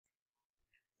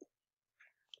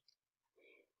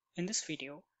In this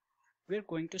video, we are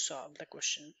going to solve the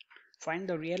question, find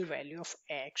the real value of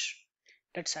x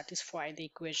that satisfy the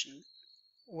equation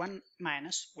 1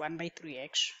 minus 1 by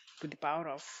 3x to the power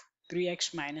of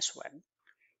 3x minus 1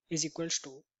 is equals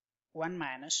to 1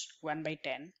 minus 1 by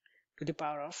 10 to the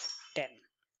power of 10.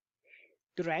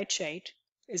 The right side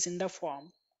is in the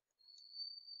form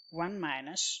 1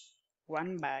 minus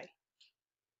 1 by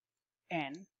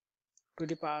n to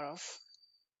the power of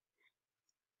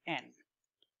n.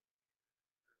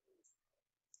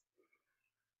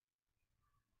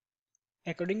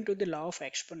 According to the law of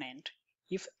exponent,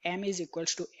 if m is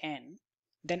equals to n,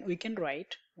 then we can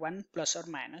write 1 plus or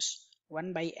minus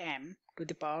 1 by m to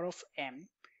the power of m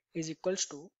is equals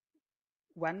to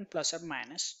 1 plus or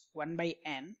minus 1 by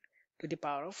n to the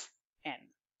power of n.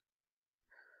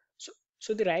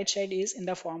 So the right side is in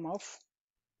the form of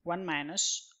 1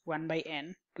 minus 1 by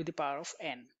n to the power of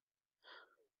n.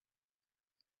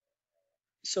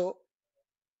 So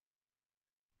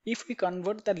if we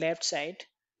convert the left side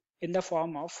in the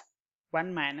form of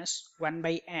 1 minus 1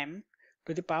 by m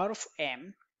to the power of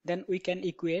m, then we can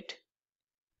equate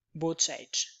both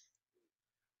sides.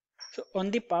 So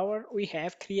on the power we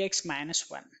have 3x minus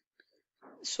 1.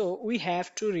 So we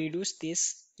have to reduce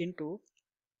this into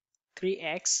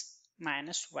 3x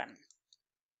minus 1.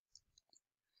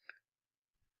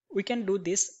 We can do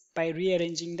this by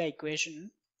rearranging the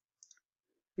equation.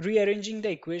 Rearranging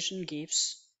the equation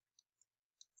gives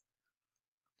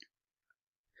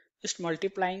just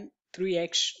multiplying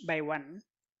 3x by 1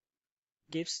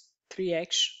 gives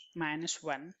 3x minus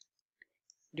 1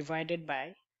 divided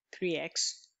by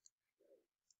 3x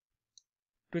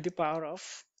to the power of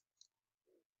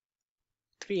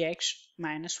 3x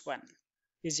minus 1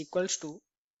 is equals to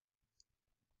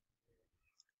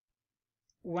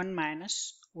 1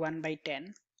 minus 1 by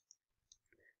 10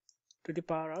 to the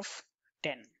power of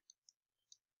 10.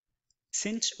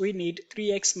 Since we need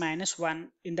 3x minus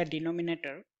 1 in the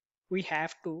denominator, we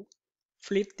have to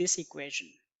flip this equation.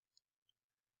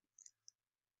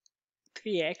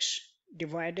 3x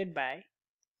divided by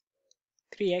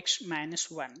 3x minus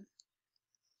 1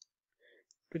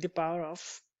 to the power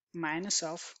of minus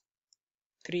of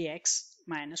 3x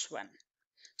minus 1.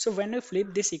 So when we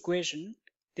flip this equation,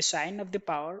 the sign of the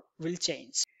power will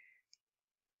change.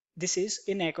 This is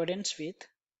in accordance with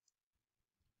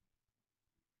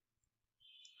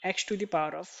x to the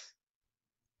power of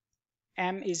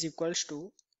m is equals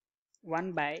to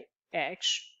 1 by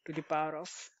x to the power of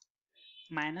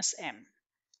minus m.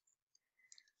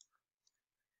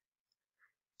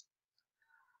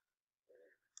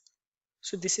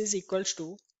 So this is equals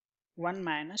to 1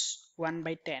 minus 1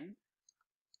 by 10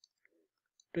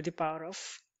 to the power of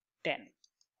 10.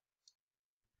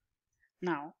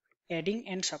 Now adding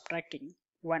and subtracting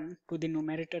 1 to the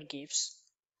numerator gives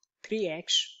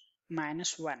 3x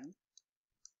minus 1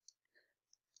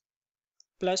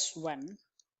 plus 1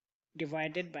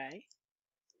 divided by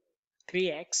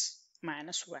 3x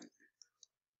minus 1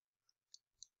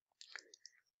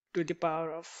 to the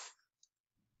power of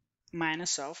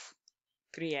minus of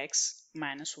 3x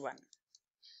minus 1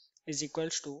 is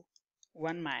equals to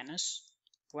 1 minus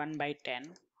 1 by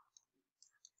 10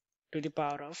 to the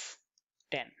power of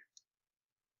 10.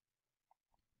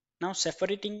 Now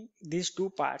separating these two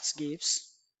parts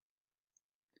gives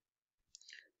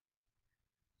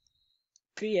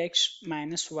 3x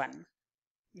minus 1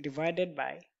 divided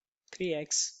by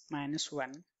 3x minus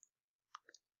 1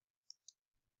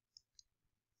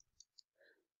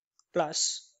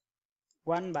 plus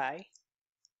 1 by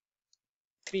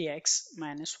 3x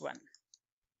minus 1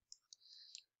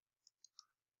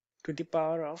 to the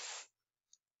power of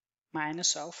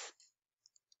minus of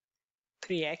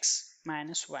 3x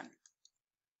minus 1.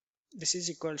 This is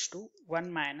equals to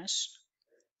 1 minus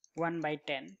 1 by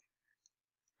 10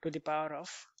 to the power of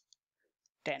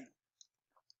 10.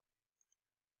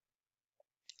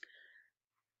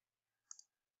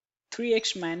 Three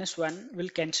x minus 1 will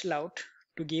cancel out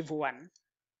to give 1.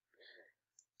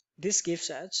 This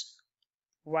gives us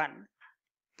 1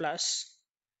 plus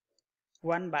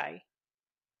 1 by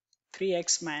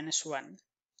 3x minus 1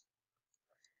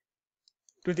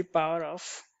 to the power of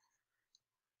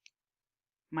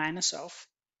minus of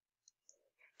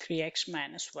 3x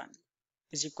minus 1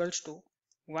 is equals to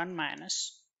 1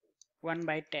 minus 1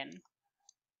 by 10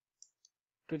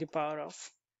 to the power of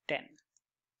 10.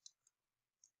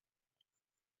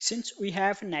 Since we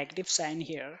have a negative sign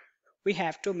here, we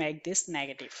have to make this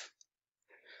negative.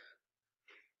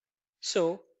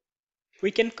 So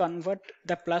we can convert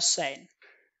the plus sign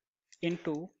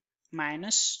into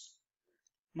minus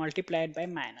multiplied by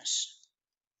minus,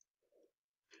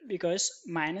 because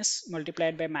minus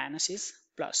multiplied by minus is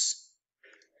plus.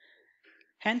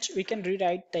 Hence, we can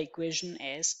rewrite the equation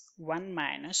as 1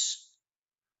 minus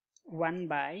 1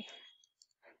 by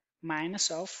minus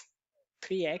of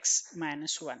 3x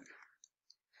minus 1.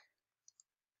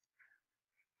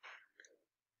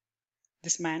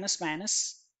 This minus minus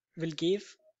will give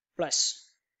plus.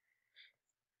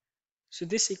 So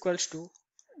this equals to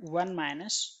 1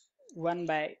 minus 1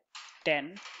 by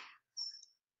 10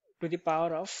 to the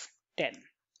power of 10.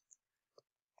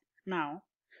 Now,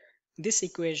 this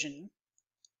equation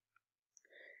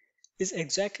is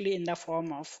exactly in the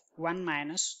form of 1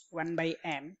 minus 1 by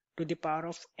m to the power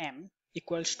of m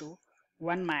equals to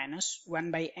 1 minus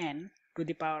 1 by n to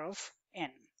the power of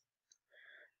n,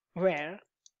 where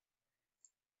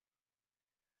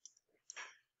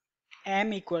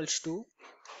m equals to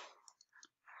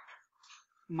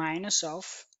minus of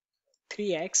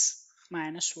 3x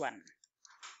minus 1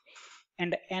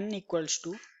 and n equals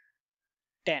to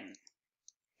 10.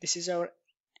 This is our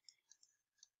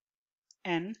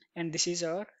n and this is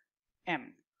our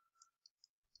m.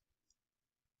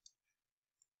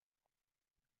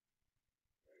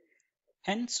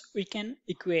 Hence, we can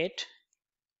equate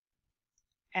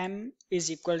m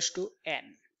is equals to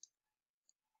n.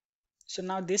 So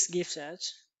now this gives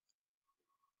us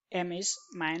m is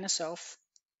minus of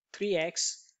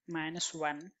 3x minus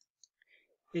 1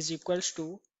 is equals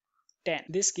to 10.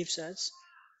 This gives us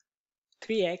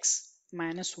 3x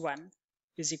minus 1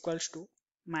 is equals to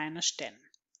minus 10.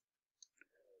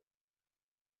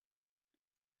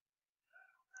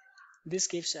 This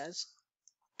gives us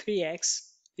 3x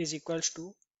is equals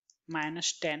to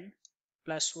minus 10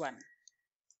 plus 1,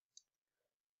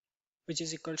 which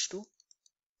is equals to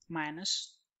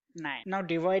minus 9. Now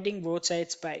dividing both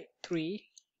sides by 3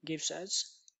 gives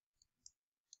us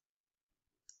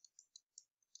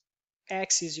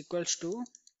x is equals to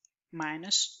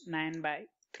minus 9 by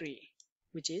 3,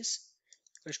 which is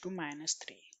equals to minus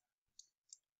 3.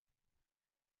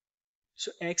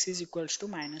 So x is equals to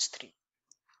minus 3.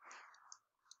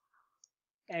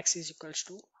 X is equals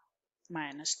to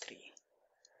minus 3.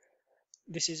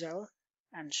 This is our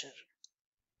answer.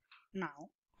 Now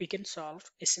we can solve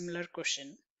a similar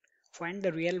question. Find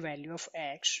the real value of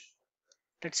x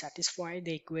that satisfy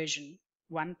the equation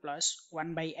 1 plus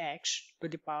 1 by x to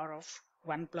the power of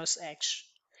 1 plus x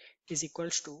is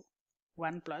equals to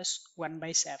 1 plus 1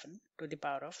 by 7 to the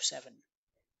power of 7.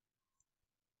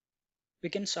 We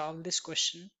can solve this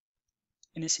question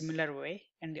in a similar way,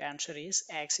 and the answer is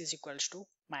x is equals to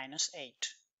minus 8.